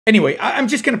Anyway, I'm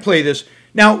just going to play this.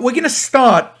 Now, we're going to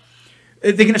start.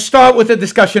 They're going to start with a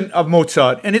discussion of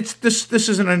Mozart. And it's this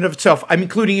is in and of itself. I'm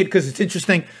including it because it's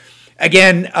interesting.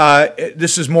 Again,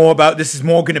 this is more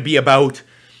going to be about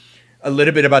a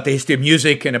little bit about the history of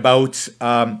music and about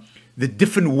the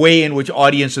different way in which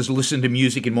audiences listen to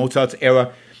music in Mozart's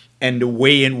era and the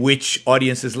way in which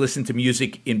audiences listen to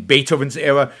music in Beethoven's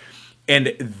era.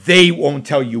 And they won't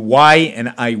tell you why,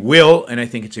 and I will, and I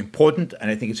think it's important,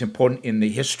 and I think it's important in the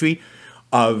history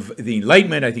of the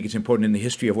Enlightenment. I think it's important in the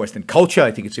history of Western culture. I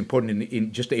think it's important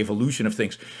in just the evolution of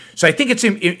things. So I think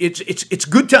it's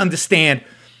good to understand.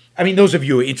 I mean, those of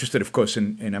you who are interested, of course,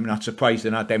 and I'm not surprised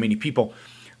there are not that many people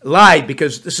live,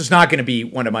 because this is not going to be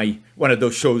one of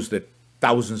those shows that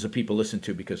thousands of people listen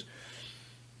to because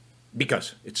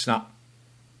it's not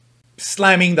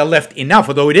slamming the left enough,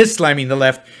 although it is slamming the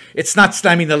left. It's not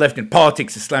slamming the left in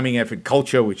politics, it's slamming the left in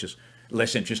culture, which is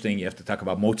less interesting. You have to talk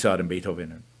about Mozart and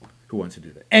Beethoven, and who wants to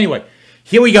do that? Anyway,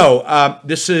 here we go.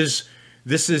 This is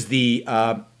the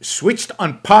Switched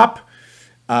on Pop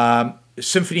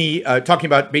Symphony, talking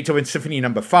about Beethoven Symphony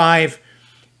Number 5,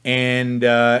 and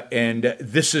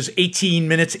this is 18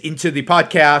 minutes into the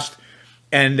podcast,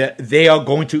 and they are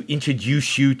going to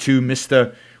introduce you to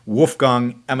Mr.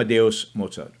 Wolfgang Amadeus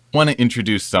Mozart. I want to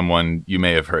introduce someone you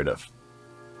may have heard of.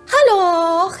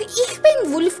 Hallo, ich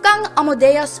bin Wolfgang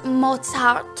Amadeus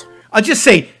Mozart. I'll just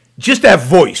say, just that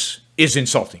voice is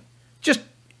insulting. Just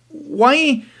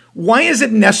why is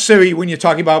it necessary when you're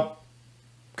talking about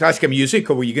classical music,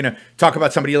 or when you're going to talk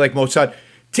about somebody like Mozart,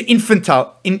 to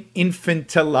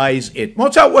infantilize it?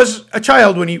 Mozart was a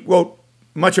child when he wrote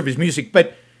much of his music,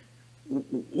 but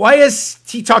why is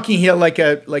he talking here like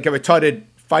a retarded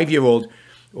 5-year-old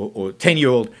or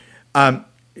 10-year-old?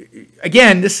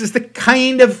 Again, this is the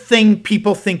kind of thing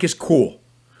people think is cool.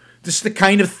 This is the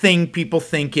kind of thing people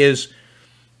think is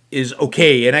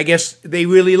okay. And I guess they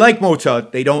really like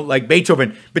Mozart. They don't like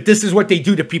Beethoven. But this is what they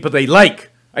do to people they like.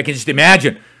 I can just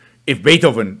imagine if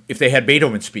they had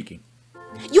Beethoven speaking.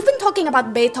 You've been talking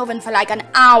about Beethoven for like an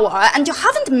hour, and you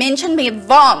haven't mentioned me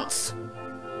once.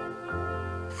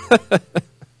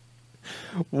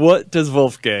 What does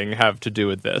Wolfgang have to do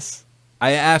with this?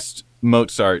 I asked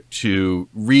Mozart to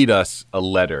read us a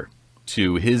letter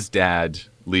to his dad,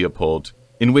 Leopold,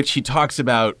 in which he talks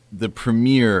about the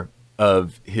premiere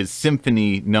of his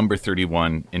Symphony Number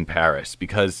 31 in Paris,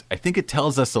 because I think it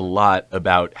tells us a lot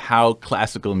about how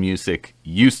classical music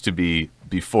used to be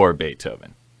before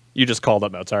Beethoven. You just called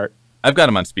up Mozart. I've got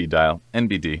him on speed dial,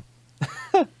 NBD.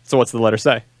 So what's the letter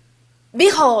say?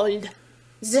 Behold,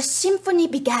 the symphony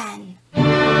began.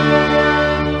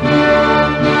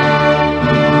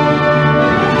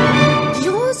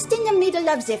 Just in the middle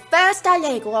of the first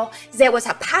allegro, there was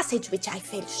a passage which I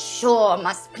felt sure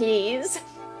must please.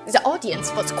 The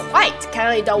audience was quite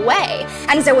carried away,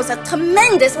 and there was a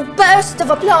tremendous burst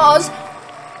of applause.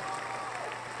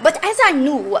 But as I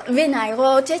knew when I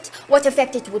wrote it what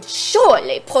effect it would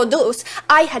surely produce,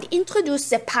 I had introduced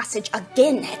the passage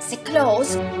again at the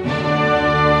close.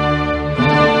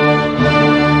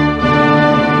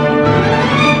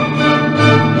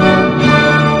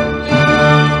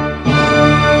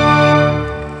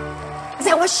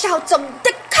 There were shouts of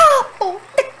 "Da capo!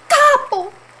 Da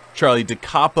capo!" Charlie, da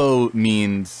capo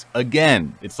means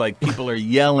again. It's like people are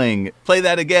yelling, play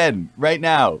that again, right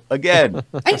now, again.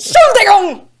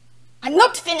 Entschuldigung! I'm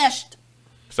not finished.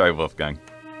 Sorry, Wolfgang.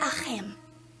 Achim.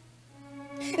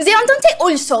 The Andante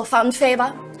also found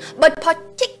favor, but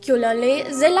particularly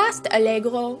the last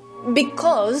allegro,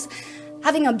 because,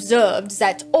 having observed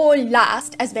that all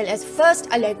last as well as first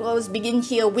allegros begin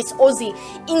here with all the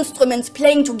instruments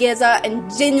playing together and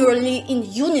generally in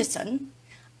unison,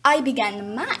 I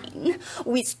began mine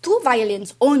with 2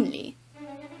 violins only,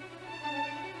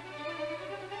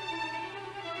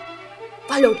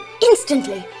 followed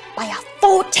instantly by a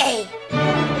forte.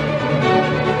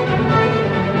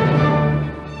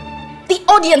 The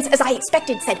audience, as I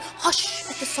expected, said hush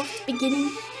at the soft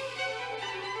beginning.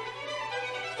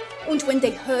 And when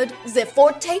they heard the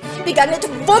forte, began at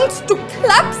once to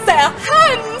clap their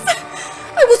hands.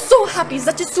 I was so happy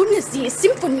that as soon as the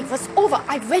symphony was over,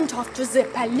 I went off to the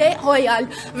Palais Royal,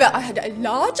 where I had a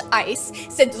large ice,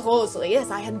 said the rosary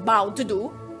as I had vowed to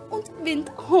do, and went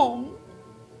home.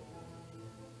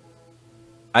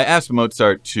 I asked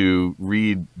Mozart to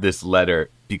read this letter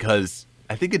because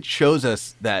I think it shows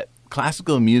us that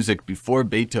classical music before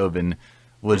Beethoven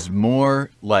was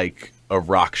more like a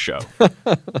rock show,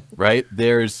 right?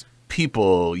 There's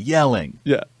people yelling.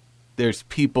 Yeah. There's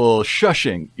people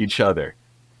shushing each other.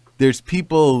 There's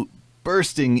people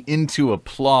bursting into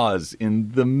applause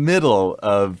in the middle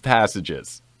of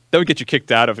passages. That would get you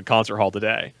kicked out of a concert hall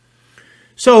today.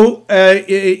 So,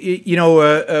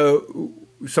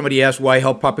 somebody asked why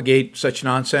help propagate such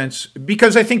nonsense?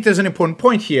 Because I think there's an important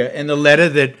point here. And the letter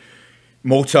that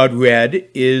Mozart read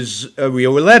is a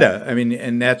real letter. I mean,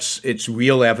 and it's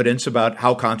real evidence about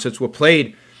how concerts were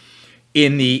played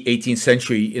in the 18th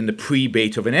century, in the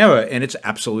pre-Beethoven era. And it's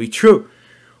absolutely true.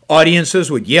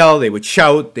 Audiences would yell, they would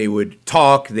shout, they would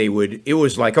talk, it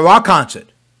was like a rock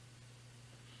concert.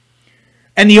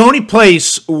 And the only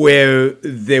place where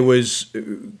there was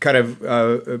kind of,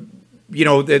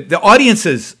 the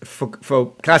audiences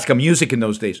for classical music in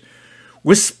those days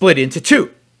was split into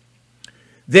two.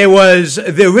 There was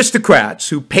the aristocrats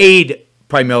who paid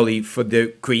primarily for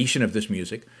the creation of this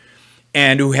music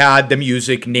and who had the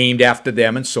music named after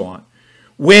them and so on,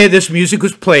 where this music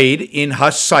was played in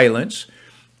hushed silence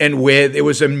and where there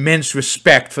was immense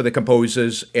respect for the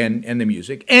composers and the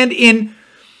music, and in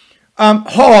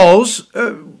halls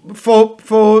for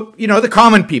the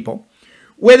common people,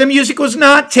 where the music was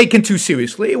not taken too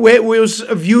seriously, where it was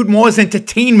viewed more as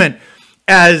entertainment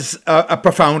as a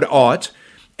profound art,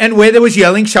 and where there was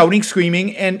yelling, shouting,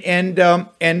 screaming, and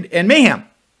mayhem,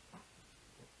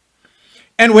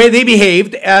 and where they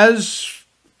behaved as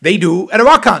they do at a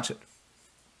rock concert.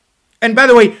 And by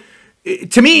the way,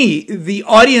 to me, the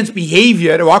audience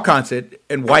behavior at a rock concert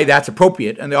and why that's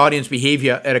appropriate, and the audience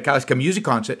behavior at a classical music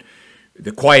concert,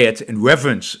 the quiet and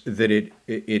reverence that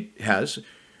it has,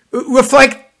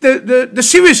 reflect the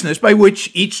seriousness by which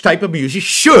each type of music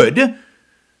should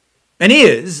and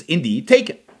is indeed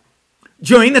taken.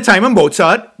 During the time of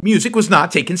Mozart, music was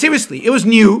not taken seriously. It was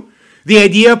new. The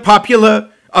idea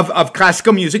of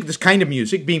classical music, this kind of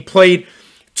music, being played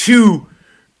to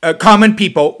common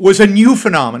people was a new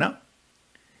phenomenon.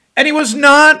 And it was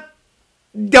not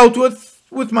dealt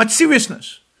with much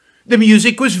seriousness. The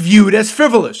music was viewed as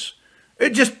frivolous.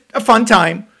 Just a fun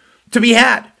time to be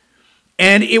had.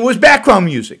 And it was background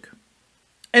music.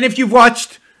 And if you've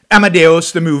watched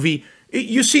Amadeus, the movie,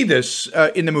 you see this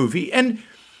in the movie. And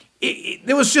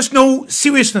there was just no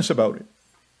seriousness about it.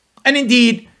 And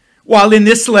indeed, while in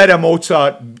this letter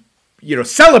Mozart,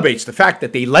 celebrates the fact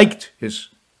that they liked his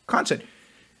concert,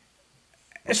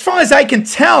 as far as I can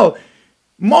tell,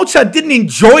 Mozart didn't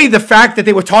enjoy the fact that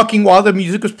they were talking while the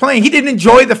music was playing. He didn't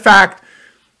enjoy the fact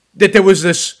that there was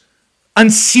this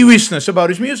unseriousness about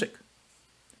his music.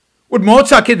 What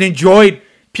Mozart had enjoyed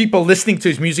people listening to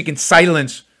his music in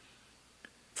silence,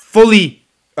 fully,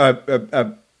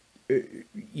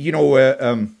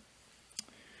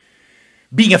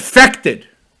 being affected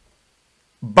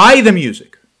by the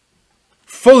music,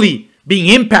 fully being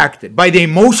impacted by the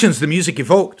emotions the music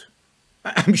evoked.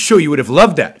 I'm sure you would have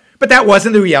loved that. But that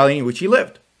wasn't the reality in which he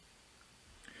lived.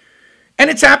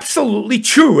 And it's absolutely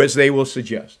true, as they will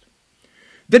suggest,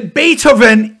 that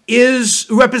Beethoven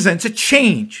represents a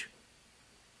change.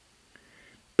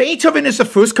 Beethoven is the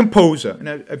first composer, and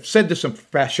I've said this on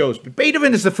past shows, but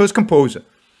Beethoven is the first composer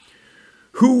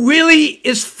who really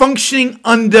is functioning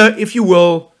under, if you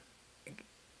will,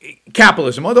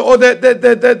 capitalism, or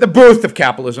the birth of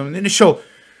capitalism, the initial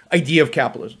idea of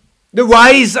capitalism. The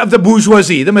rise of the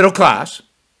bourgeoisie, the middle class,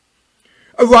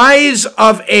 a rise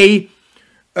of a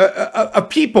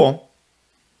people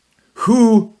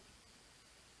who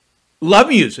love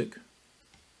music,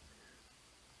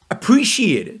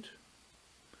 appreciate it,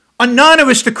 are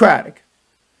non-aristocratic,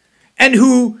 and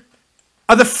who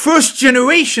are the first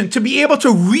generation to be able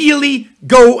to really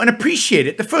go and appreciate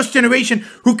it. The first generation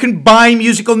who can buy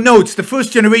musical notes. The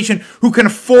first generation who can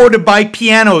afford to buy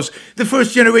pianos. The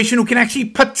first generation who can actually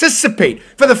participate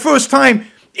for the first time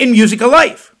in musical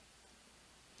life.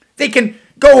 They can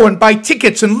go and buy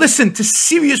tickets and listen to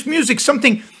serious music,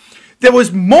 something that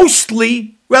was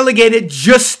mostly relegated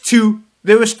just to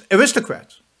the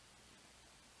aristocrats.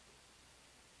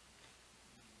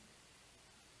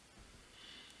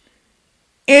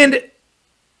 And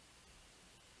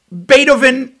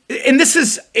Beethoven, and this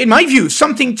is, in my view,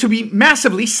 something to be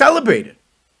massively celebrated.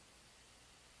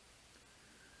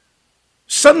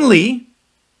 Suddenly,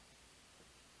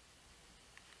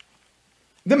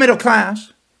 the middle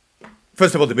class,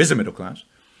 first of all, there is a middle class,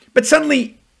 but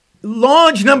suddenly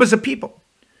large numbers of people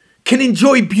can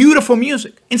enjoy beautiful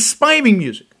music, inspiring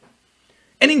music,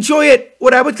 and enjoy it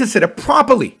what I would consider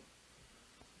properly,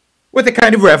 with the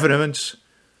kind of reverence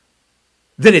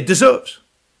that it deserves.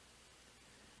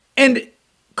 And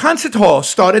concert halls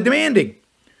started demanding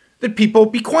that people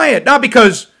be quiet, not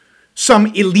because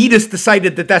some elitist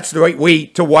decided that that's the right way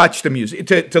to watch the music,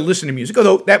 to listen to music,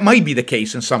 although that might be the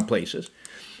case in some places,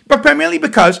 but primarily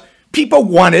because people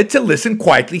wanted to listen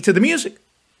quietly to the music,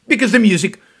 because the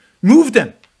music moved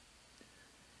them.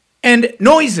 And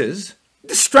noises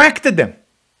distracted them.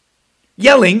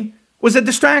 Yelling was a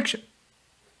distraction.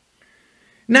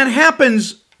 And that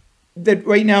happens that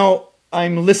right now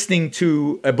I'm listening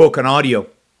to a book on audio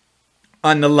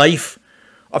on the life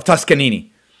of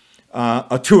Toscanini,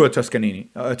 Arturo Toscanini.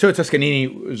 Arturo Toscanini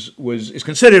is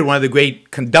considered one of the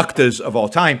great conductors of all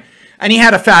time. And he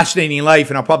had a fascinating life,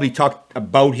 and I'll probably talk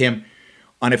about him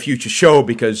on a future show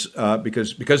because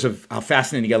of how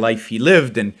fascinating a life he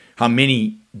lived and how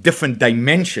many different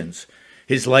dimensions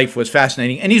his life was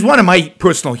fascinating. And he's one of my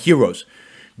personal heroes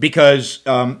because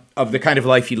of the kind of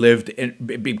life he lived, and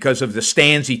because of the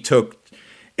stands he took,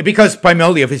 because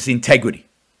primarily of his integrity.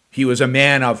 He was a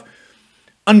man of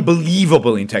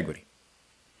unbelievable integrity.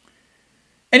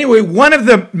 Anyway, one of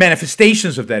the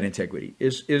manifestations of that integrity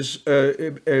is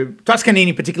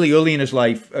Toscanini, particularly early in his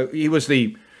life. He was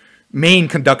the main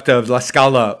conductor of La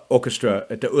Scala Orchestra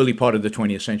at the early part of the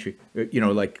 20th century,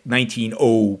 like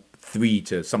 1903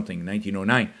 to something,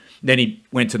 1909. Then he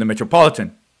went to the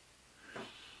Metropolitan.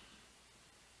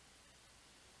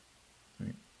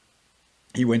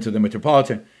 He went to the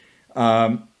Metropolitan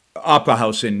Opera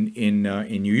House in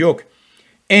New York.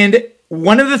 And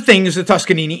one of the things that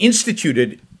Toscanini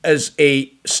instituted as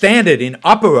a standard in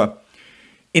opera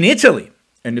in Italy,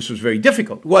 and this was very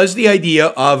difficult, was the idea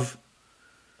of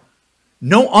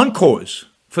no encores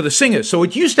for the singers. So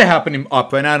what used to happen in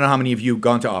opera, and I don't know how many of you have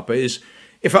gone to opera, is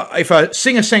if a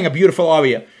singer sang a beautiful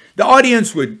aria, the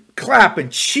audience would clap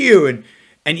and cheer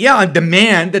and yell and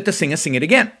demand that the singer sing it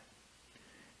again.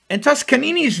 And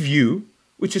Toscanini's view,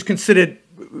 which was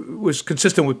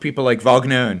consistent with people like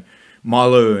Wagner and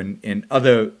Mahler and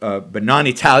other but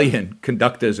non-Italian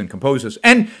conductors and composers,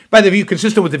 and by the view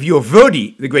consistent with the view of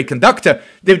Verdi, the great conductor,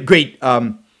 the great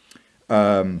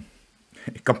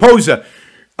composer,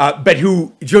 but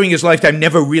who during his lifetime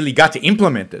never really got to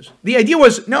implement this. The idea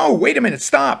was, no, wait a minute,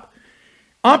 stop.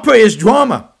 Opera is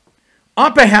drama.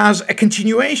 Opera has a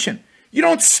continuation. You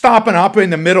don't stop an opera in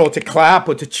the middle to clap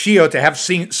or to cheer or to have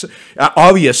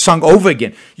arias sung over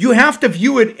again. You have to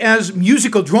view it as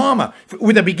musical drama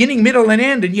with a beginning, middle, and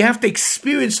end, and you have to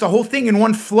experience the whole thing in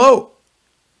one flow.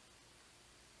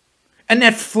 And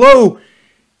that flow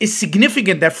is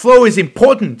significant. That flow is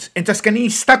important. And Toscanini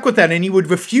stuck with that, and he would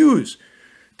refuse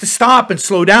to stop and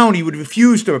slow down. He would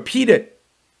refuse to repeat it.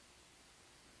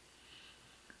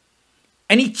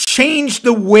 And he changed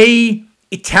the way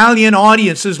Italian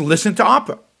audiences listen to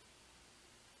opera.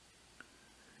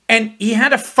 And he had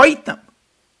to fight them.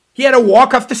 He had to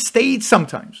walk off the stage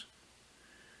sometimes.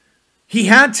 He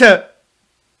had to,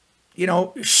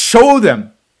 show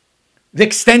them the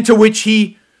extent to which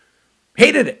he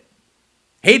hated it,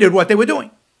 hated what they were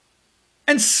doing.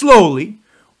 And slowly,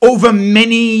 over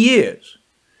many years,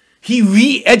 he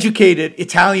re-educated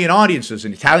Italian audiences.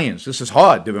 And Italians, this is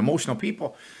hard, they're emotional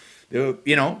people.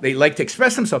 They like to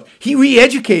express themselves. He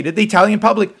re-educated the Italian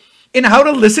public in how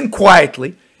to listen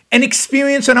quietly and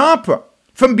experience an opera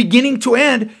from beginning to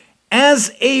end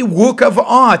as a work of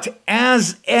art,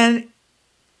 as an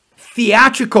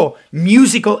theatrical,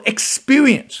 musical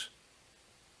experience.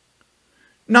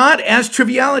 Not as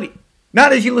triviality.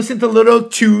 Not as you listen to a little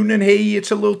tune and hey,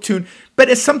 it's a little tune, but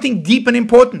as something deep and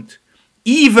important.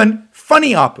 Even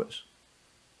funny operas.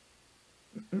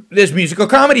 There's musical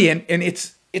comedy and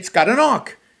it's got an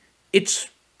arc. It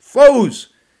flows.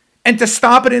 And to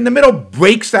stop it in the middle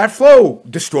breaks that flow,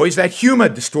 destroys that humor,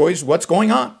 destroys what's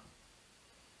going on.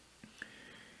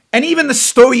 And even the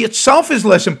story itself is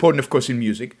less important, of course, in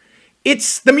music.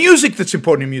 It's the music that's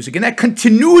important in music. And that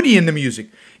continuity in the music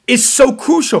is so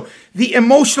crucial. The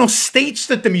emotional states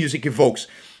that the music evokes,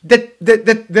 the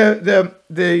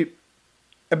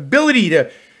ability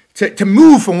to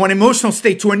move from one emotional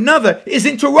state to another is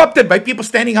interrupted by people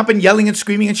standing up and yelling and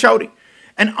screaming and shouting.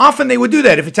 And often they would do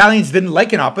that. If Italians didn't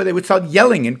like an opera, they would start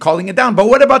yelling and calling it down. But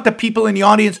what about the people in the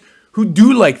audience who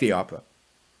do like the opera?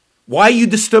 Why are you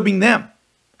disturbing them?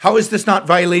 How is this not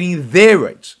violating their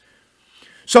rights?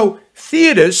 So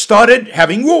theaters started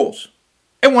having rules.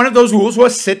 And one of those rules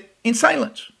was sit in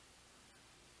silence.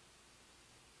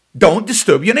 Don't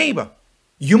disturb your neighbor.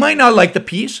 You might not like the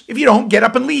piece. If you don't, get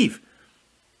up and leave.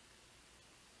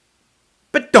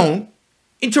 But don't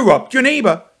interrupt your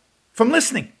neighbor from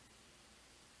listening.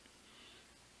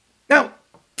 Now,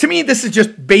 to me, this is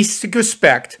just basic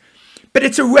respect, but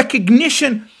it's a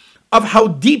recognition of how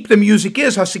deep the music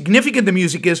is, how significant the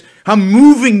music is, how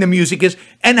moving the music is,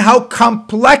 and how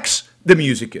complex the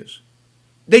music is.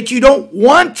 That you don't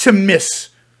want to miss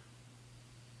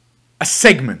a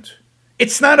segment.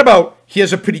 It's not about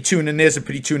here's a pretty tune and there's a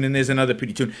pretty tune and there's another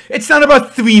pretty tune. It's not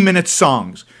about 3-minute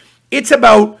songs. It's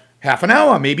about half an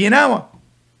hour, maybe an hour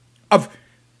of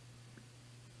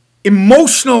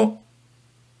emotional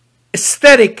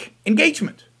aesthetic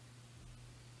engagement.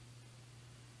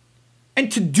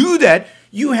 And to do that,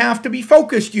 you have to be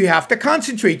focused, you have to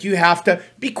concentrate, you have to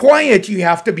be quiet, you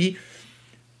have to be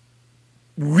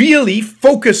really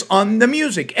focus on the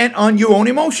music and on your own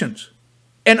emotions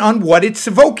and on what it's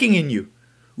evoking in you,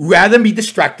 rather than be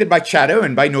distracted by chatter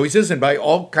and by noises and by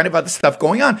all kind of other stuff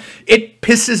going on. It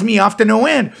pisses me off to no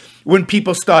end when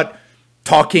people start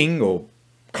talking or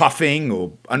coughing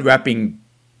or unwrapping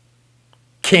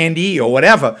candy or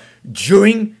whatever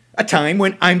during a time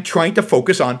when I'm trying to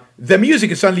focus on the music,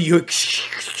 and suddenly you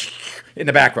in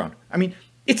the background. I mean,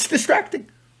 it's distracting.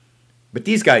 But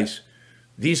these guys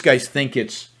think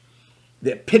it's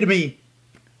the epitome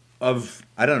of,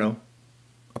 I don't know,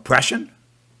 oppression.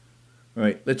 All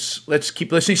right, let's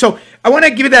keep listening. So I want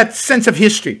to give you that sense of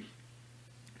history.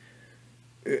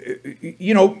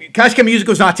 Classical music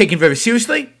was not taken very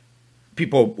seriously.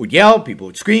 People would yell, people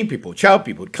would scream, people would shout,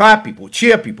 people would clap, people would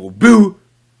cheer, people would boo.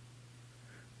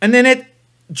 And then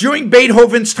during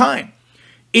Beethoven's time,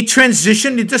 it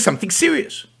transitioned into something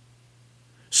serious,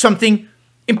 something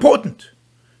important,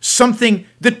 something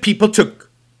that people took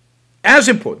as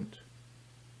important.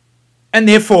 And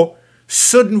therefore,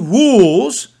 certain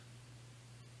rules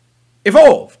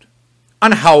evolved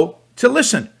on how to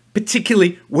listen,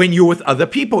 particularly when you're with other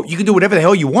people. You can do whatever the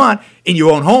hell you want in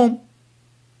your own home.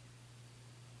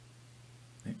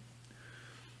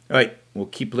 All right, we'll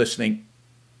keep listening.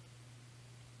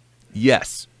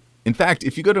 Yes. In fact,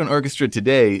 if you go to an orchestra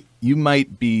today, you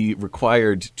might be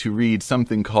required to read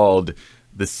something called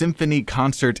the Symphony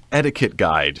Concert Etiquette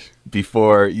Guide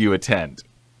before you attend.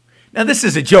 Now, this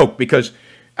is a joke because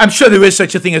I'm sure there is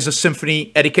such a thing as a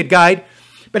symphony etiquette guide.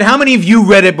 But how many of you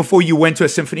read it before you went to a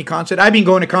symphony concert? I've been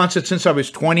going to concerts since I was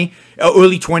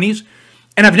early 20s,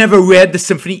 and I've never read the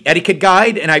symphony etiquette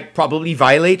guide, and I probably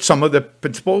violate some of the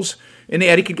principles in the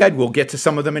etiquette guide. We'll get to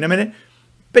some of them in a minute.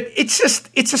 But it's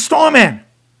a straw man.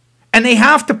 And they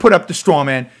have to put up the straw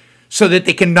man so that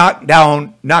they can knock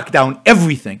down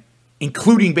everything,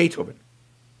 including Beethoven.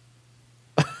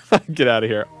 Get out of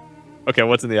here. Okay,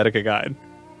 what's in the etiquette guide?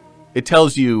 It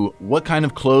tells you what kind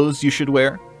of clothes you should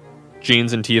wear.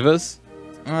 Jeans and tivas?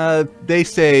 They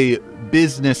say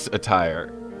business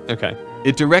attire. Okay.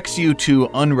 It directs you to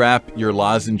unwrap your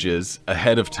lozenges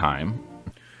ahead of time.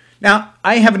 Now,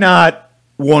 I have not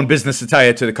worn business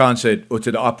attire to the concert or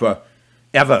to the opera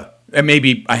ever. And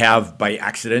maybe I have by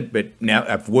accident, but now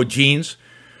I've worn jeans.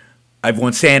 I've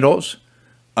worn sandals.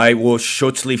 I wore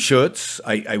short sleeve shirts.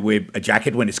 I wear a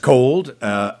jacket when it's cold.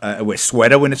 I wear a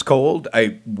sweater when it's cold.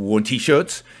 I wore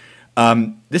t-shirts.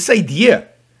 This idea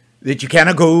that you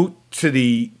cannot go to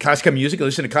the classical music,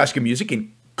 listen to classical music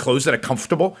in clothes that are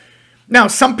comfortable. Now,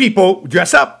 some people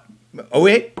dress up. Oh,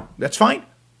 wait, that's fine.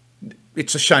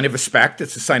 It's a sign of respect.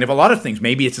 It's a sign of a lot of things.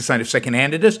 Maybe it's a sign of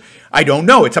second-handedness. I don't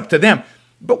know. It's up to them.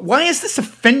 But why is this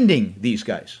offending these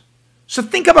guys? So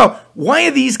think about, why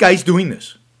are these guys doing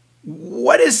this?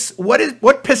 What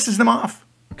pisses them off?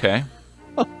 Okay.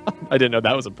 I didn't know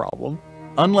that was a problem.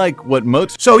 Unlike what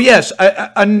Mozart... So yes,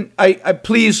 I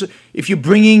please, if you're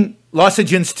bringing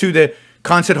lozenges to the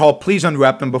concert hall, please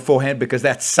unwrap them beforehand, because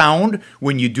that sound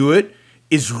when you do it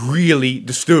is really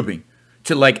disturbing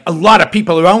to like a lot of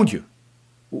people around you.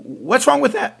 What's wrong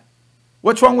with that?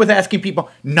 What's wrong with asking people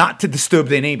not to disturb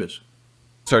their neighbors?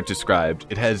 Mozart described,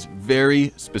 it has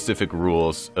very specific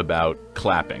rules about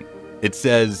clapping. It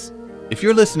says, if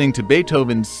you're listening to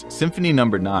Beethoven's Symphony No.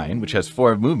 9, which has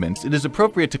 4 movements, it is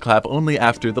appropriate to clap only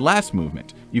after the last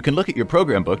movement. You can look at your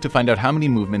program book to find out how many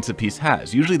movements a piece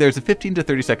has. Usually there's a 15 to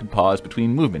 30 second pause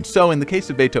between movements. So in the case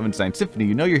of Beethoven's Ninth Symphony,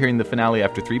 you know you're hearing the finale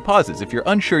after 3 pauses. If you're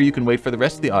unsure, you can wait for the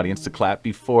rest of the audience to clap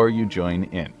before you join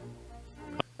in.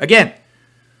 Again,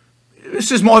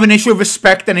 this is more of an issue of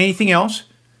respect than anything else.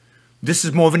 This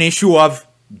is more of an issue of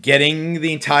getting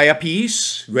the entire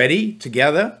piece ready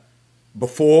together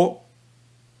before.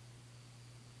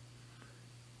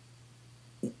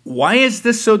 Why is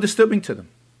this so disturbing to them?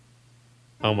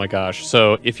 Oh my gosh.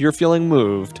 So if you're feeling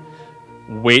moved,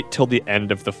 wait till the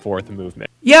end of the 4th movement.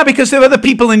 Yeah, because there are other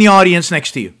people in the audience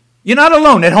next to you. You're not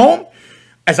alone. At home,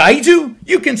 as I do,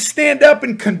 you can stand up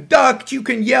and conduct, you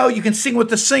can yell, you can sing with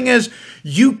the singers,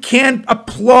 you can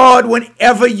applaud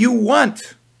whenever you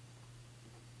want.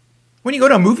 When you go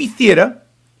to a movie theater,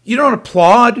 you don't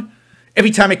applaud every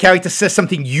time a character says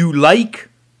something you like.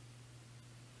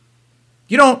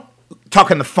 You don't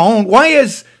talk on the phone. Why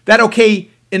is that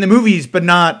okay in the movies but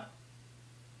not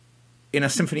in a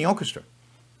symphony orchestra?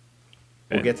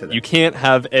 We'll get to that. You can't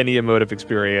have any emotive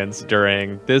experience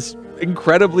during this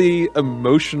incredibly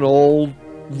emotional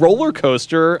roller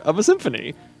coaster of a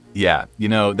symphony. Yeah, you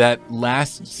know, that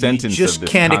last sentence just of this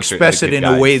can't concert express it etiquette in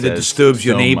a guide way that says disturbs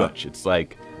your so neighbor. much. It's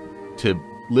like, to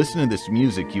listen to this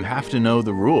music, you have to know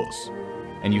the rules,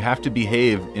 and you have to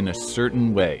behave in a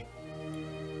certain way.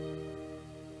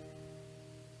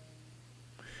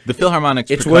 The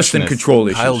Philharmonic's It's worse than percussionist, control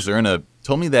Kyle issues. Zerna,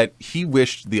 told me that he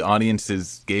wished the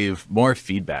audiences gave more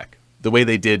feedback, the way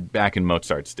they did back in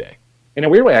Mozart's day. In a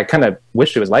weird way, I kind of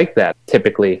wish it was like that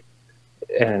typically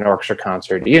in an orchestra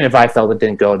concert. Even if I felt it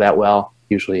didn't go that well,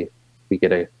 usually we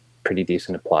get a pretty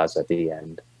decent applause at the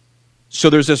end. So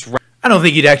there's this. I don't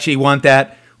think you'd actually want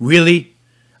that, really.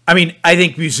 I mean, I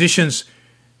think musicians,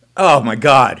 oh my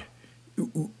God.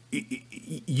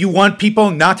 You want people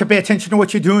not to pay attention to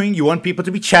what you're doing. You want people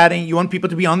to be chatting. You want people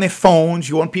to be on their phones.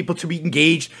 You want people to be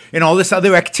engaged in all this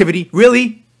other activity.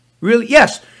 Really? Really?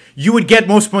 Yes. You would get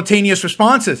more spontaneous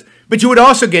responses, but you would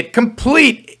also get them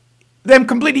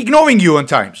completely ignoring you on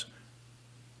times.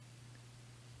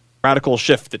 Radical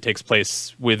shift that takes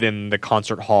place within the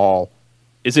concert hall.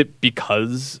 Is it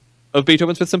because of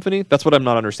Beethoven's Fifth Symphony? That's what I'm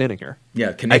not understanding here. Yeah,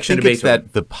 I connection think to it's Beethoven.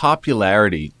 that the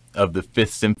popularity of the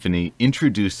Fifth Symphony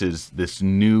introduces this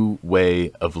new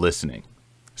way of listening.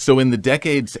 So in the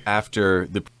decades after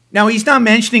the... Now, he's not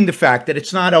mentioning the fact that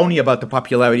it's not only about the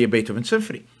popularity of Beethoven's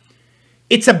symphony.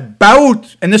 It's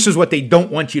about, and this is what they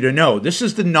don't want you to know, this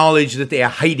is the knowledge that they are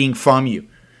hiding from you.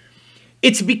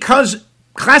 It's because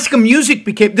classical music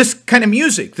became, this kind of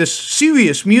music, this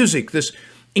serious music, this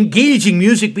engaging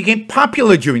music became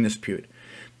popular during this period.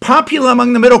 Popular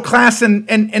among the middle class and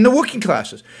the working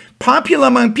classes. Popular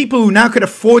among people who now could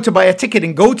afford to buy a ticket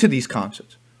and go to these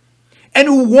concerts. And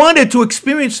who wanted to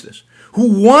experience this.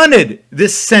 Who wanted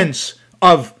this sense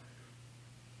of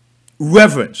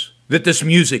reverence that this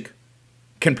music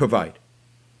can provide.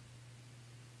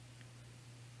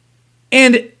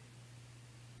 And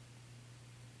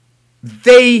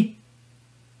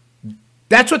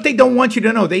that's what they don't want you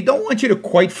to know. They don't want you to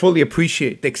quite fully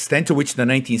appreciate the extent to which the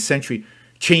 19th century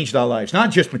changed our lives, not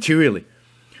just materially,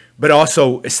 but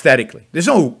also aesthetically. There's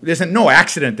no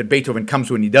accident that Beethoven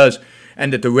comes when he does,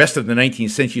 and that the rest of the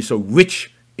 19th century is so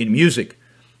rich in music.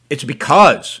 It's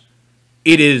because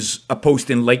it is a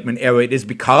post-Enlightenment era. It is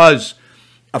because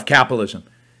of capitalism,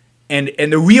 and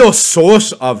the real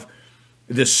source of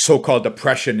this so-called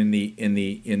depression in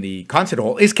the concert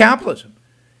hall is capitalism.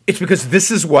 It's because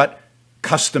this is what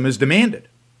customers demanded.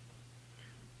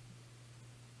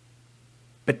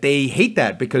 But they hate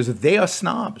that because they are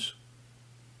snobs.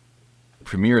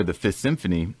 Premiere of the Fifth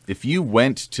Symphony, if you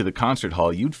went to the concert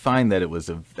hall, you'd find that it was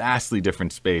a vastly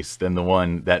different space than the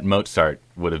one that Mozart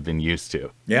would have been used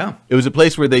to. Yeah. It was a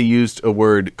place where they used a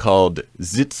word called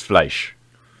Sitzfleisch.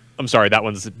 I'm sorry, that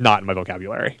one's not in my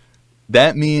vocabulary.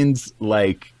 That means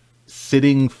like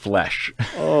sitting flesh.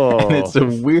 Oh. And it's a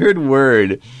weird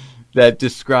word that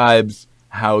describes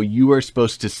how you are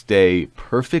supposed to stay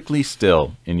perfectly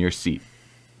still in your seat.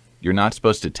 You're not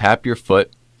supposed to tap your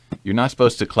foot. You're not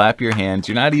supposed to clap your hands.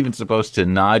 You're not even supposed to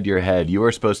nod your head. You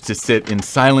are supposed to sit in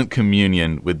silent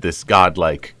communion with this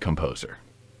godlike composer.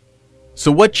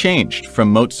 So what changed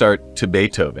from Mozart to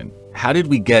Beethoven? How did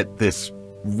we get this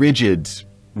rigid,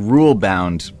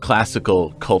 rule-bound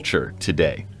classical culture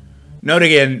today? Note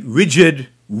again, rigid,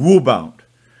 rule-bound.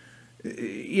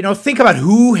 You know, think about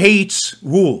who hates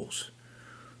rules,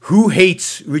 who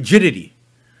hates rigidity,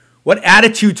 what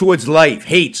attitude towards life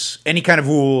hates any kind of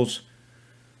rules,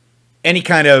 any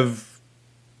kind of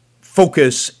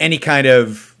focus, any kind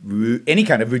of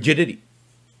rigidity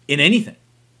in anything.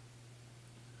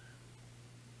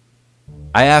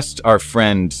 I asked our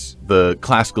friend, the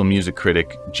classical music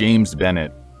critic James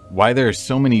Bennett, why there are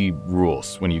so many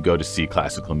rules when you go to see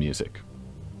classical music.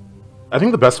 I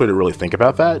think the best way to really think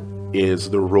about that is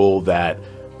the role that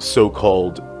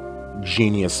so-called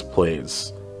genius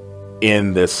plays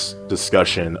in this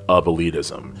discussion of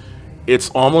elitism. It's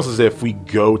almost as if we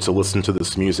go to listen to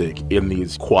this music in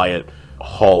these quiet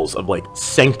halls of like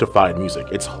sanctified music.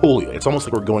 It's holy. It's almost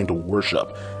like we're going to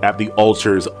worship at the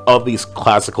altars of these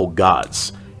classical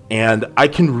gods. And I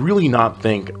can really not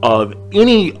think of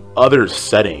any other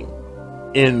setting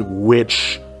in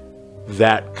which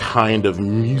that kind of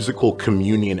musical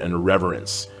communion and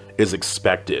reverence is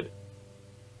expected.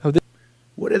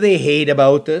 What do they hate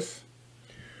about this?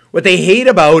 What they hate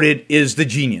about it is the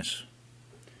genius.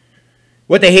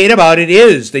 What they hate about it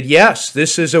is that, yes,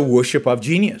 this is a worship of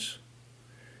genius.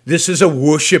 This is a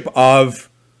worship of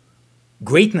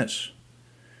greatness.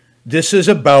 This is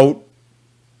about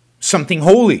something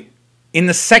holy in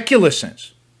the secular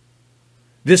sense.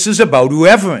 This is about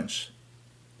reverence.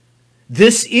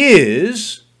 This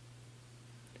is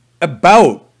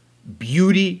about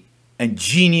beauty and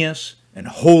genius and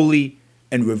holy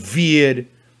and revered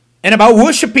and about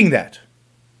worshiping that.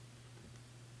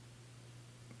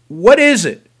 What is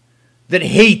it that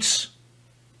hates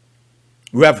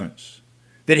reverence,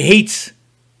 that hates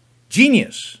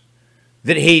genius,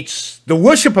 that hates the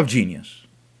worship of genius?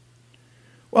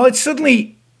 Well, it's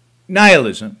certainly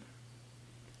nihilism.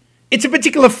 It's a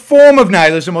particular form of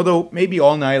nihilism, although maybe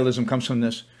all nihilism comes from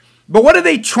this. But what are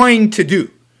they trying to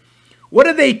do? What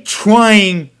are they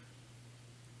trying,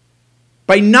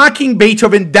 by knocking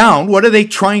Beethoven down, what are they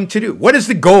trying to do? What is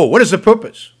the goal? What is the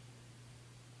purpose?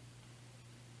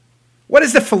 What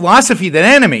is the philosophy that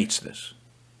animates this?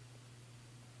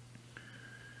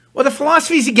 Well, the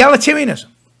philosophy is egalitarianism.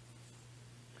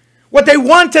 What they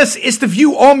want us is to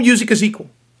view all music as equal.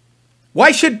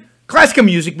 Why should classical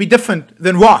music be different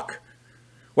than rock?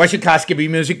 Why should classical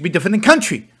music be different than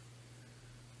country?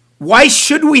 Why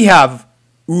should we have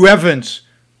reverence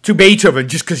to Beethoven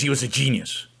just because he was a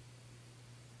genius?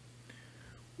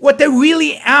 What they're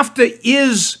really after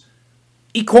is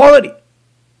equality,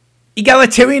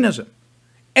 egalitarianism.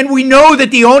 And we know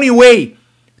that the only way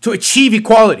to achieve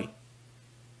equality,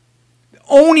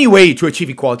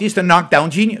 is to knock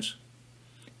down genius,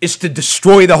 is to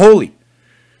destroy the holy.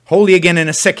 Holy again in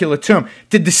a secular term,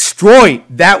 to destroy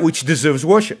that which deserves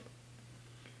worship.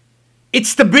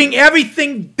 It's to bring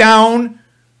everything down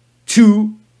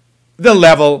to the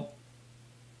level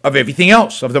of everything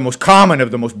else, of the most common,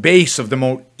 of the most base, of the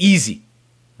most easy.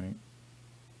 Right?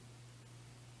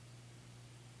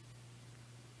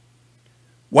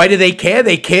 Why do they care?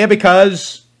 They care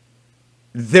because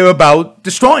they're about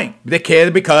destroying. They care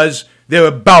because they're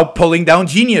about pulling down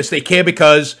genius. They care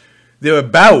because they're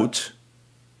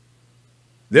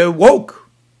woke.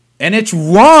 And it's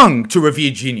wrong to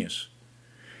revere genius.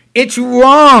 It's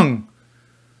wrong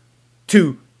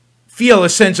to feel a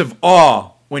sense of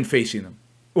awe when facing them,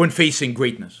 when facing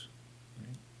greatness.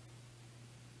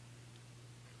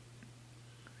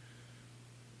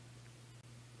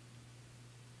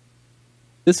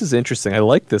 This is interesting. I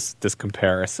like this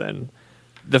comparison.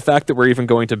 The fact that we're even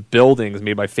going to buildings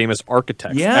made by famous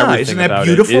architects. Yeah, isn't that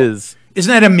beautiful? Isn't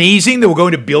that amazing that we're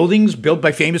going to buildings built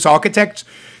by famous architects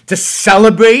to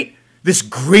celebrate this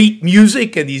great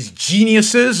music and these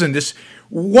geniuses and this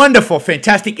wonderful,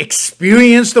 fantastic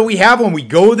experience that we have when we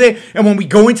go there. And when we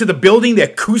go into the building, the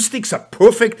acoustics are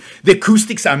perfect. The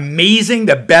acoustics are amazing.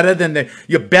 They're better than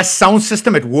your best sound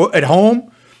system at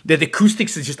home. The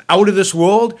acoustics is just out of this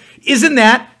world. Isn't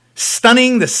that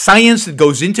stunning, the science that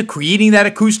goes into creating that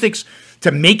acoustics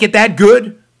to make it that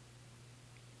good?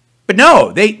 But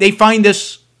no, they find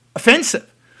this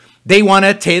offensive. They want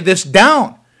to tear this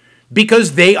down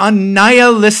because they are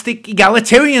nihilistic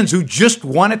egalitarians who just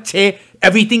want to tear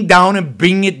everything down and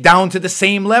bring it down to the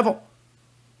same level.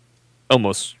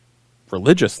 Almost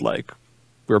religious-like.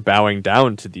 We're bowing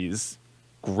down to these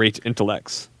great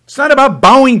intellects. It's not about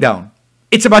bowing down.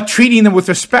 It's about treating them with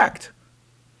respect.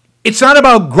 It's not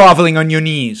about groveling on your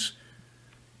knees.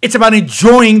 It's about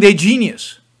enjoying their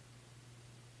genius.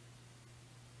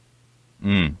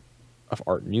 Of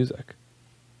art and music.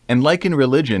 And like in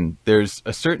religion, there's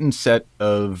a certain set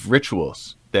of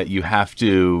rituals that you have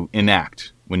to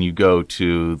enact when you go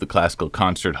to the classical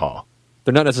concert hall.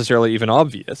 They're not necessarily even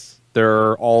obvious. There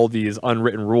are all these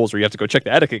unwritten rules where you have to go check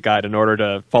the etiquette guide in order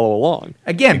to follow along.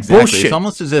 Again, Exactly. bullshit. It's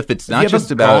almost as if it's not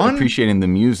just about appreciating the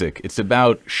music. It's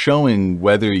about showing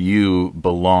whether you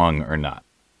belong or not.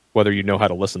 Whether you know how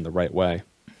to listen the right way.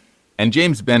 And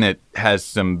James Bennett has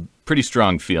some pretty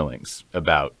strong feelings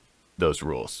about those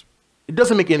rules. It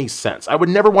doesn't make any sense. I would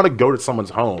never want to go to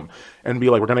someone's home and be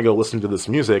like, we're going to go listen to this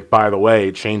music. By the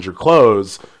way, change your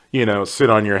clothes, sit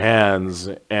on your hands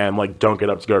and like, don't get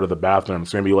up to go to the bathroom.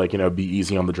 It's going to be like, be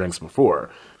easy on the drinks before.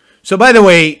 So by the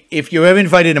way, if you're ever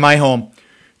invited to my home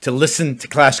to listen to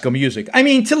classical music, I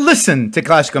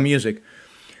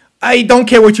don't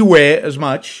care what you wear as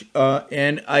much.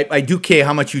 And I do care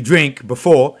how much you drink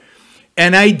before.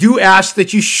 And I do ask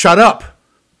that you shut up,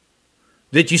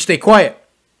 that you stay quiet,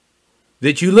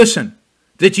 that you listen,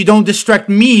 that you don't distract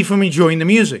me from enjoying the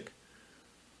music.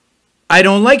 I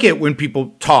don't like it when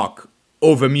people talk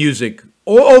over music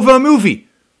or over a movie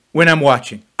when I'm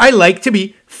watching. I like to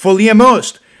be fully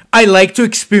immersed. I like to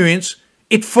experience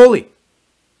it fully.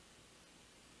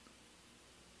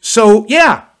 So,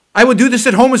 yeah, I would do this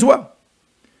at home as well.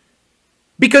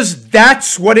 Because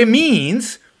that's what it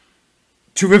means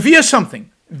to revere something.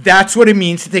 That's what it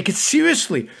means to take it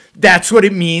seriously. That's what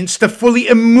it means to fully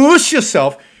immerse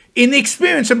yourself in the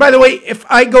experience. And by the way, if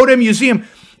I go to a museum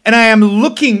and I am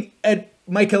looking at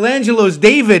Michelangelo's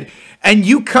David and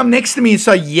you come next to me and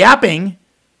start yapping,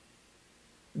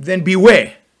 then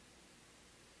beware.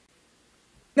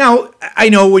 Now, I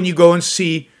know when you go and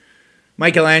see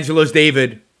Michelangelo's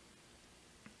David,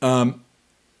 there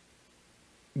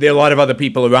are a lot of other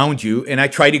people around you, and I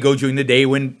try to go during the day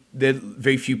when there are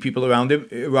very few people around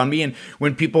me, and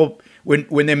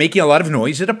when they're making a lot of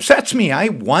noise, it upsets me. I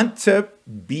want to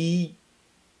be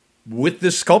with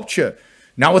the sculpture,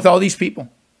 not with all these people.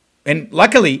 And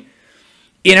luckily,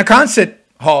 in a concert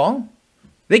hall,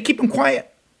 they keep them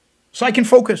quiet, so I can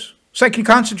focus, so I can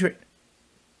concentrate.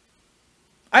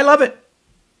 I love it,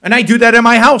 and I do that in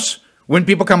my house when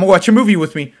people come and watch a movie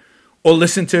with me, or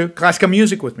listen to classical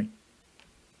music with me.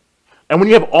 And when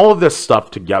you have all of this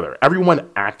stuff together, everyone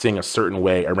acting a certain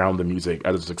way around the music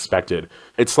as is expected,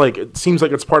 it's like, it seems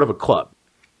like it's part of a club.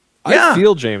 Yeah. I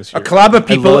feel, James, here. A club of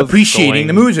people I love appreciating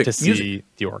the going music. to see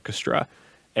the orchestra.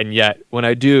 And yet, when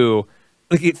I do,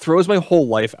 like, it throws my whole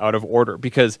life out of order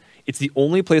because it's the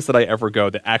only place that I ever go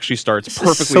that actually starts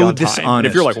perfectly so on time. And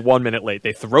if you're like dishonest. 1 minute late,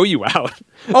 they throw you out.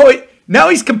 Oh, now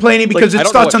he's complaining because Like, it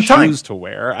starts on I don't know what time. shoes to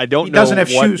wear. I don't He know doesn't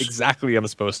have what shoes. exactly I'm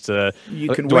supposed to. You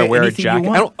can do I wear wear a anything you jacket?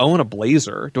 want. I don't own a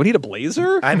blazer. Do I need a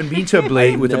blazer? I haven't been to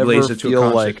a with a never blazer to a feel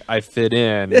concert. like I fit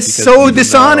in. It's because so even though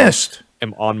dishonest.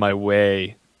 I'm on my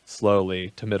way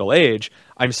slowly to middle age.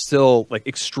 I'm still like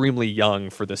extremely young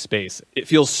for this space. It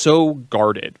feels so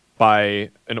guarded by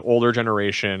an older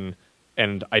generation,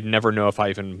 and I'd never know if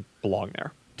I even belong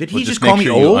there. Did he Well, just make call me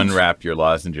sure you old? unwrap your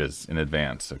lozenges in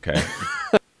advance, okay?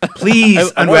 Please I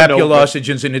wanna unwrap know, your but-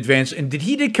 lozenges in advance. And did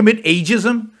he commit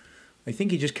ageism? I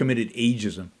think he just committed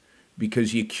ageism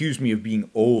because he accused me of being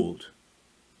old.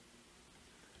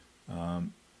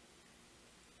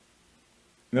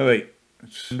 No, wait.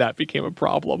 That became a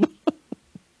problem.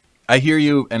 I hear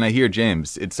you, and I hear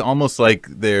James. It's almost like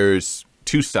there's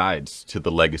two sides to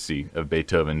the legacy of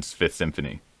Beethoven's Fifth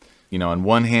Symphony. You know, on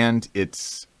one hand,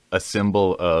 it's a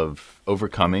symbol of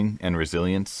overcoming and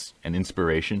resilience and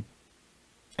inspiration.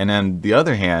 And on the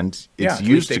other hand, Yeah, it's at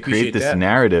used least I to create appreciate this that.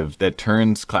 narrative that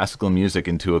turns classical music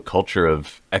into a culture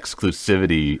of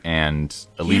exclusivity and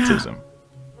elitism.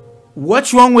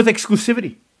 What's wrong with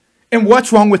exclusivity? And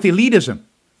what's wrong with elitism?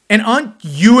 And aren't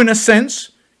you, in a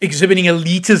sense, exhibiting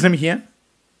elitism here?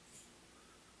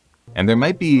 And there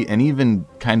might be an even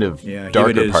kind of Yeah, here it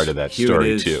darker is. part of that Here it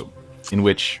story, is. too, in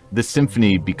which the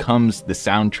symphony becomes the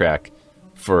soundtrack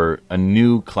for a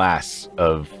new class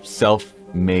of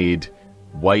self-made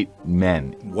white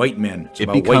men. White men. It's It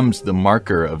about white- becomes the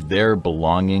marker of their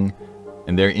belonging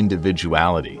and their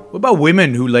individuality. What about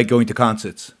women who like going to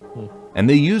concerts? And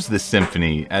they use this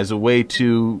symphony as a way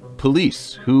to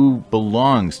police who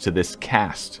belongs to this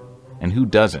caste and who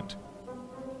doesn't.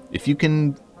 If you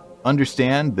can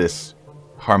understand this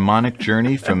harmonic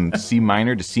journey from C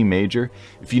minor to C major,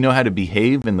 if you know how to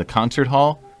behave in the concert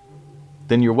hall,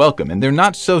 then you're welcome. And they're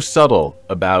not so subtle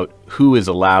about who is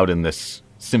allowed in this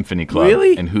symphony club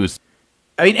Really? and who's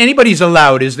I mean, anybody's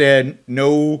allowed. Is there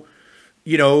no,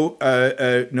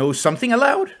 no something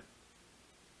allowed?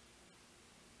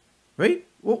 Right?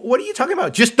 What are you talking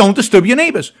about? Just don't disturb your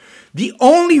neighbors. The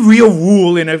only real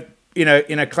rule in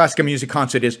a classical music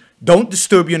concert is don't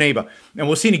disturb your neighbor. And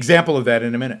we'll see an example of that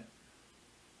in a minute.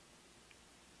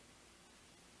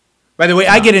 By the way,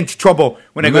 I get into trouble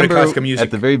when I go to Remember classical music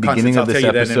at the very beginning concerts. I'll of this tell you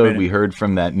that in a episode, minute. we heard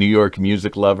from that New York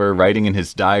music lover writing in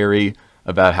his diary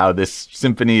about how this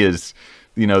symphony is,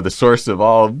 the source of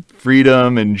all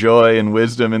freedom and joy and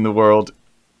wisdom in the world.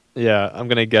 Yeah, I'm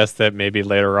going to guess that maybe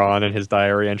later on in his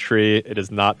diary entry, it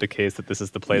is not the case that this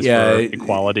is the place Yeah, for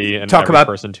equality and talk every about-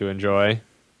 person to enjoy.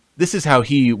 This is how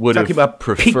he would Talking have about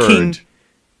preferred picking-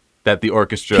 that the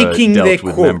orchestra Picking their dealt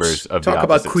with quotes. members of Talk the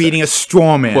about opposite creating sex. a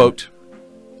straw man. Quote,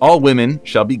 all women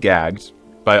shall be gagged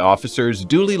by officers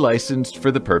duly licensed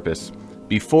for the purpose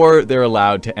before they're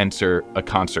allowed to enter a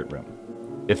concert room.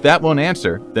 If that won't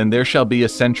answer, then there shall be a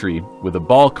sentry with a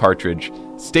ball cartridge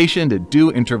stationed at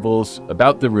due intervals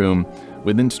about the room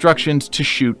with instructions to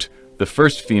shoot the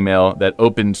first female that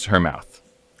opens her mouth.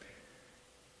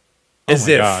 As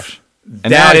my if gosh.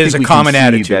 And now that I is think a we can common see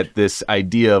attitude. that this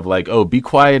idea of like, oh, be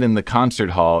quiet in the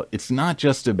concert hall, it's not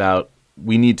just about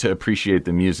we need to appreciate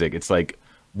the music. It's like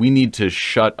we need to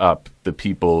shut up the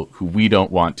people who we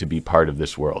don't want to be part of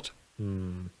this world.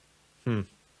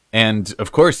 And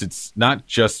of course, it's not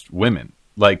just women.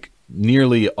 Like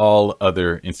nearly all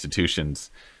other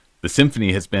institutions, the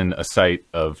symphony has been a site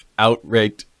of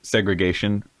outright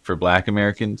segregation for Black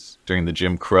Americans during the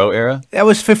Jim Crow era. That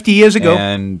was 50 years ago.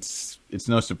 And it's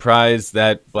no surprise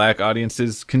that Black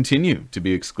audiences continue to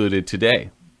be excluded today,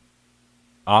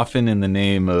 often in the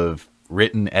name of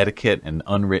written etiquette and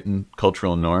unwritten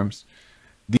cultural norms.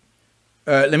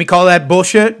 Let me call that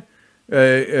bullshit.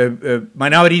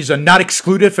 Minorities are not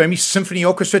excluded from any symphony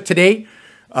orchestra today.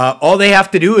 All they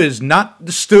have to do is not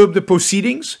disturb the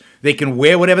proceedings. They can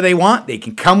wear whatever they want. They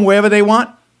can come wherever they want.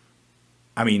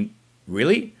 I mean,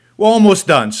 really? We're almost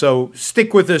done, so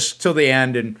stick with us till the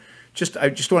end, and I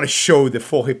just want to show the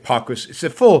full hypocrisy. It's the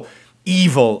full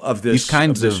evil of this. These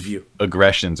kinds of view.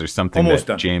 aggressions are something Almost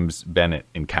that done. James Bennett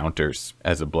encounters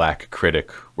as a black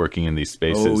critic working in these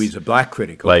spaces. Oh, he's a black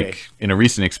critic. Okay. Like in a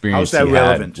recent experience How's that he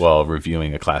relevant? had while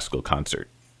reviewing a classical concert.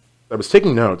 I was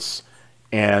taking notes,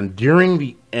 and during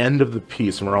the end of the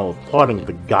piece, and we're all applauding,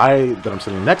 the guy that I'm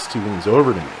sitting next to leans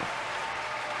over to me,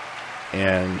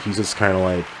 and he's just kind of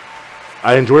like,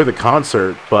 I enjoy the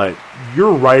concert, but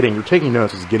your writing, you're taking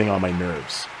notes is getting on my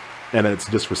nerves, and it's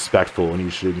disrespectful, and you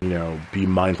should, be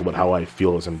mindful about how I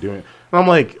feel as I'm doing it. And I'm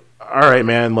like, all right,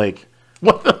 man, like,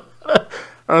 what the?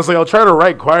 I was like, I'll try to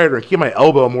write quieter and keep my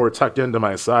elbow more tucked into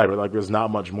my side, but like, there's not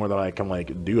much more that I can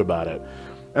like do about it.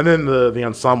 And then the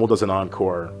ensemble does an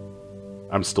encore.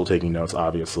 I'm still taking notes,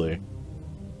 obviously.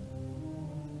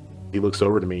 He looks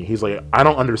over to me. He's like, I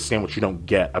don't understand what you don't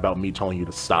get about me telling you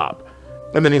to stop.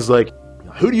 And then he's like,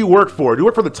 who do you work for? Do you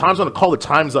work for the Times? I'm going to call the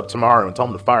Times up tomorrow and tell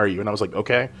them to fire you. And I was like,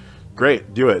 okay,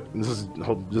 great, do it.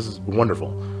 This is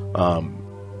wonderful.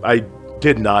 I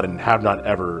did not and have not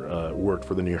ever worked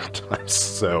for the New York Times,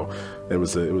 so it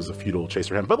was a futile chase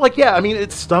for him. But like, yeah, I mean,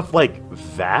 it's stuff like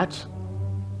that.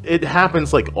 It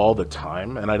happens like all the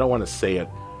time, and I don't want to say it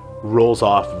rolls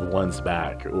off of one's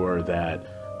back or that,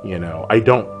 I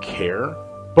don't care,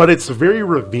 but it's very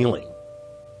revealing.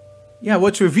 Yeah,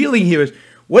 what's revealing here is,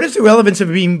 what is the relevance of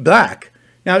being black?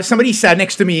 Now, if somebody sat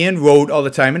next to me and wrote all the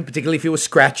time, and particularly if it was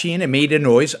scratchy and it made a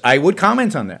noise, I would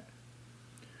comment on that.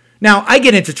 Now, I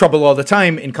get into trouble all the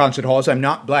time in concert halls. I'm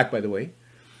not black, by the way,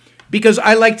 because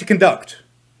I like to conduct.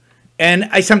 And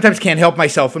I sometimes can't help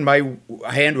myself, and my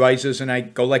hand rises, and I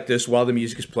go like this while the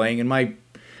music is playing, and my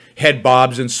head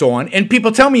bobs and so on. And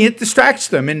people tell me it distracts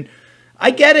them, and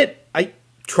I get it. I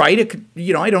try to,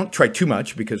 I don't try too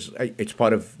much because it's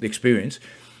part of the experience.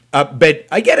 But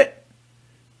I get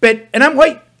it. And I'm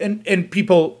white, and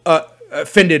people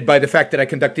offended by the fact that I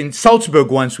conducted in Salzburg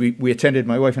once. We attended,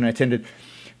 my wife and I attended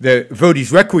the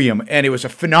Verdi's Requiem, and it was a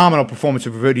phenomenal performance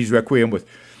of Verdi's Requiem with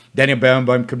Daniel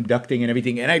Barenboim conducting and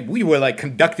everything. And we were like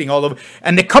conducting all over.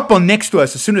 And the couple next to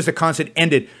us, as soon as the concert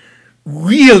ended,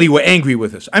 really were angry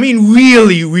with us. I mean,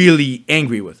 really, really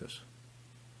angry with us.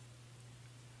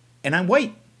 And I'm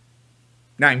white.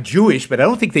 Now, I'm Jewish, but I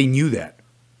don't think they knew that.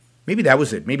 Maybe that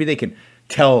was it. Maybe they can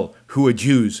tell who are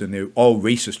Jews and they're all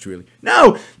racist, really.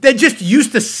 No, they're just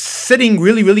used to sitting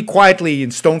really, really quietly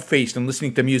and stone-faced and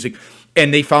listening to music.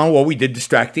 And they found what we did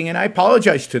distracting, and I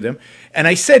apologized to them. And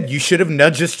I said, you should have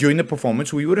nudged us during the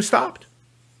performance. We would have stopped.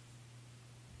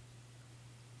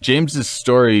 James's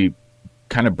story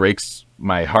kind of breaks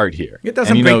my heart here. It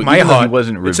doesn't and, break my even though heart. He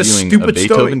wasn't It's a reviewing stupid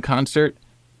Beethoven story. concert.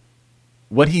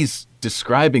 What he's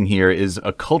describing here is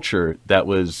a culture that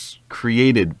was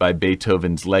created by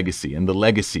Beethoven's legacy and the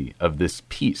legacy of this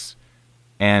piece.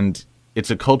 And it's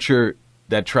a culture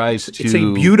that tries to It's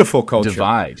a beautiful culture.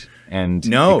 divide and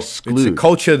No, exclude. it's a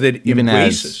culture that even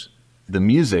embraces. as the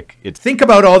music, it's Think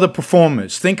about all the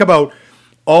performers. Think about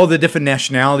all the different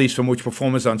nationalities from which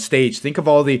performers on stage. Think of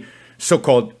all the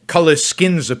so-called color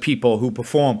skins of people who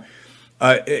perform.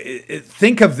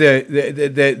 Think of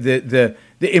the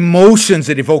emotions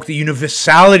that evoke, the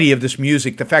universality of this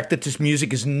music, the fact that this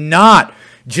music is not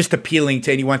just appealing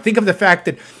to anyone. Think of the fact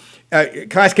that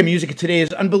classical music today is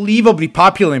unbelievably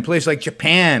popular in places like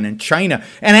Japan and China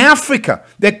and Africa.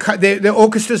 The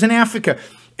orchestras in Africa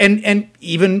and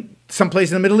even some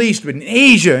places in the Middle East, but in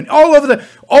Asia and all over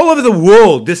the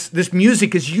world, this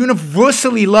music is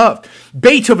universally loved.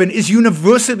 Beethoven is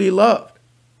universally loved.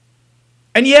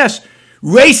 And yes,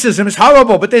 racism is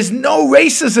horrible, but there's no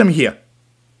racism here.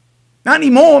 Not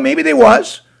anymore. Maybe there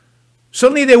was.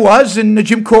 Certainly there was in the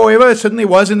Jim Crow era. Certainly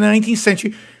was in the 19th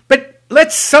century. But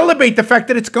let's celebrate the fact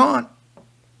that it's gone.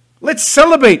 Let's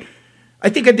celebrate. I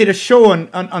think I did a show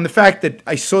on the fact that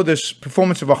I saw this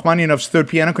performance of Rachmaninoff's Third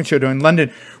Piano Concerto in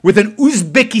London with an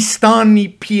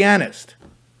Uzbekistani pianist.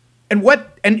 And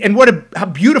how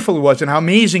beautiful it was and how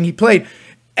amazing he played.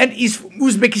 And he's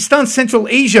Uzbekistan, Central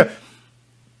Asia,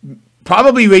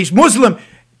 probably raised Muslim.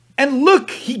 And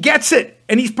look, he gets it.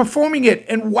 And he's performing it.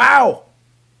 And wow.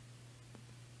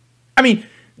 I mean,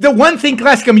 the one thing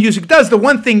classical music does, the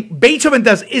one thing Beethoven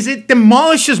does, is it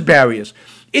demolishes barriers.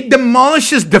 It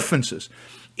demolishes differences.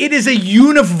 It is a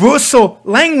universal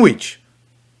language.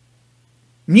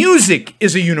 Music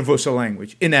is a universal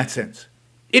language in that sense.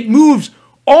 It moves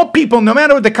all people, no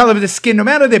matter the color of their skin, no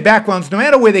matter their backgrounds, no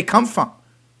matter where they come from.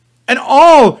 And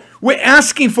all we're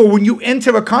asking for when you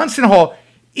enter a concert hall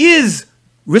is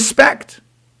respect.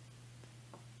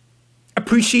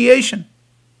 appreciation.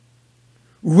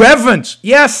 Reverence,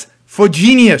 yes, for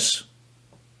genius.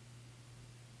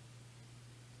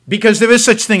 Because there is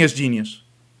such thing as genius.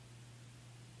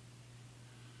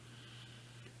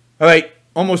 All right,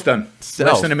 almost done.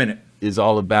 Less than a minute. Is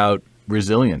all about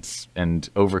resilience and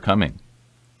overcoming.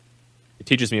 It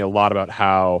teaches me a lot about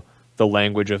how the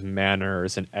language of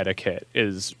manners and etiquette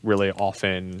is really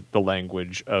often the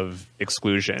language of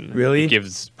exclusion. Really? It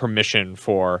gives permission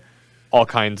for all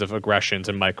kinds of aggressions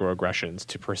and microaggressions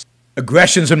to persist.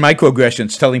 Aggressions and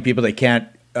microaggressions, telling people they can't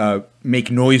make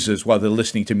noises while they're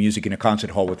listening to music in a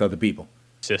concert hall with other people.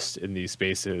 In these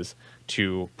spaces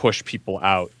to push people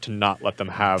out, to not let them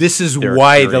have. This is their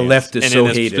why the experience. left is and so in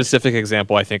this hated. specific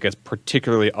example, I think is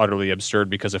particularly utterly absurd,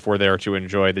 because if we're there to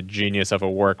enjoy the genius of a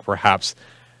work, perhaps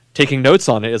taking notes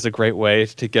on it is a great way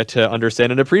to get to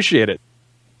understand and appreciate it.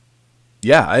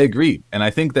 Yeah, I agree. And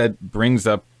I think that brings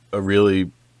up a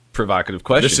really provocative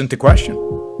question. Listen to question.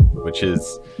 Which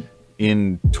is,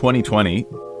 in 2020,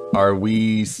 are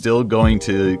we still going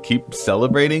to keep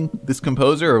celebrating this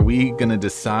composer? Or are we going to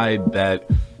decide that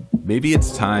maybe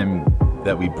it's time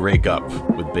that we break up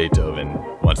with Beethoven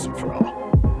once and for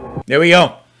all? There we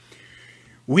go.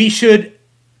 We should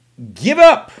give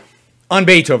up on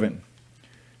Beethoven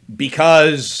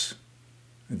because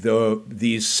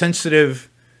these sensitive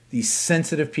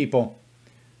people,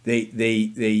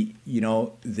 they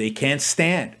can't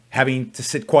stand having to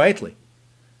sit quietly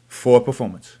for a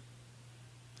performance.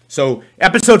 So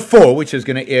episode 4, which is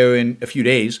going to air in a few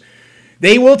days,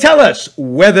 they will tell us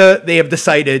whether they have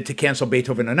decided to cancel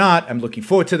Beethoven or not. I'm looking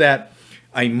forward to that.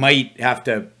 I might have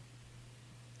to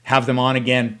have them on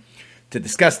again to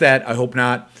discuss that. I hope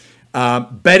not.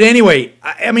 But anyway,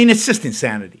 I mean, it's just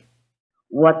insanity.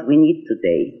 What we need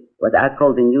today, what I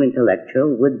call the new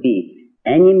intellectual, would be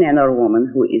any man or woman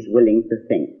who is willing to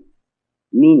think.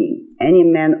 Meaning, any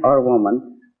man or woman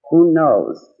who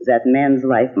knows that man's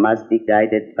life must be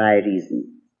guided by reason,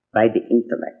 by the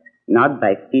intellect, not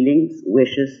by feelings,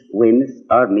 wishes, whims,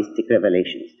 or mystic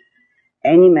revelations.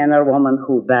 Any man or woman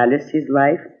who values his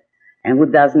life and who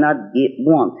does not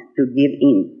want to give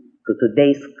in to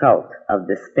today's cult of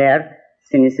despair,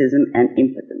 cynicism, and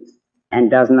impotence,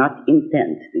 and does not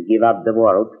intend to give up the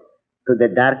world to the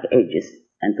dark ages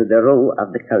and to the rule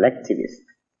of the collectivist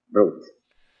brute.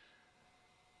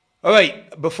 All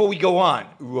right, before we go on,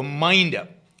 reminder,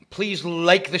 please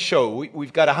like the show.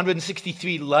 We've got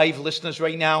 163 live listeners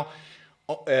right now,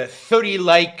 30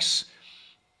 likes.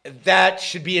 That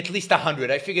should be at least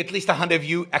 100. I figure at least 100 of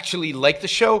you actually like the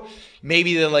show.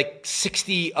 Maybe there are like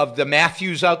 60 of the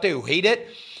Matthews out there who hate it,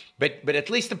 but at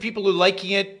least the people who are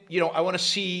liking it, I want to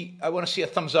see a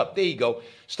thumbs up. There you go.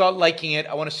 Start liking it.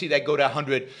 I want to see that go to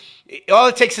 100. All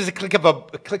it takes is a click of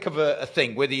a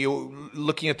thing, whether you're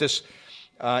looking at this.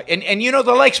 And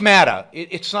the likes matter.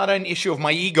 It's not an issue of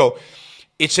my ego.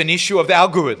 It's an issue of the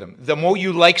algorithm. The more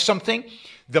you like something,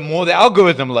 the more the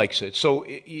algorithm likes it. So,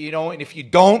 and if you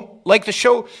don't like the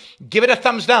show, give it a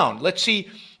thumbs down. Let's see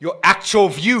your actual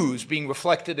views being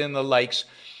reflected in the likes.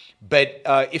 But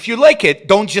if you like it,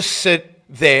 don't just sit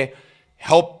there.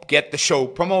 Help get the show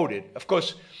promoted. Of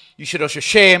course, you should also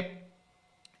share,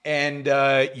 and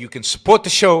you can support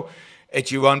the show at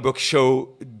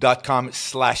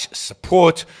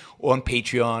JeronBrookShow.com/support, or on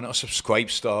Patreon or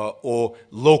Subscribestar or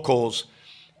Locals,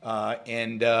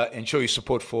 and show your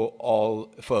support for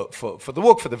the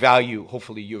work, for the value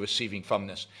hopefully you're receiving from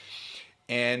this.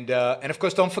 And of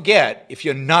course, don't forget, if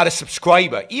you're not a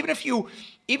subscriber, even if you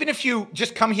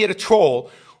just come here to troll,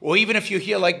 or even if you're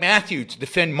here like Matthew to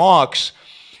defend Marx,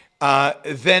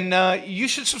 then you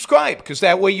should subscribe, because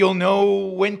that way you'll know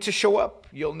when to show up.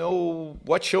 You'll know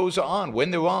what shows are on,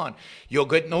 when they're on. You'll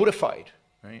get notified,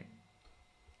 right?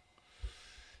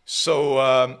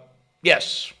 So,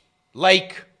 yes,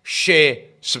 like, share,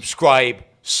 subscribe,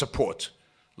 support.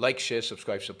 Like, share,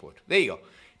 subscribe, support. There you go.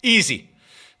 Easy.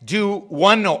 Do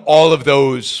one or all of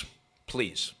those,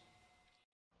 please.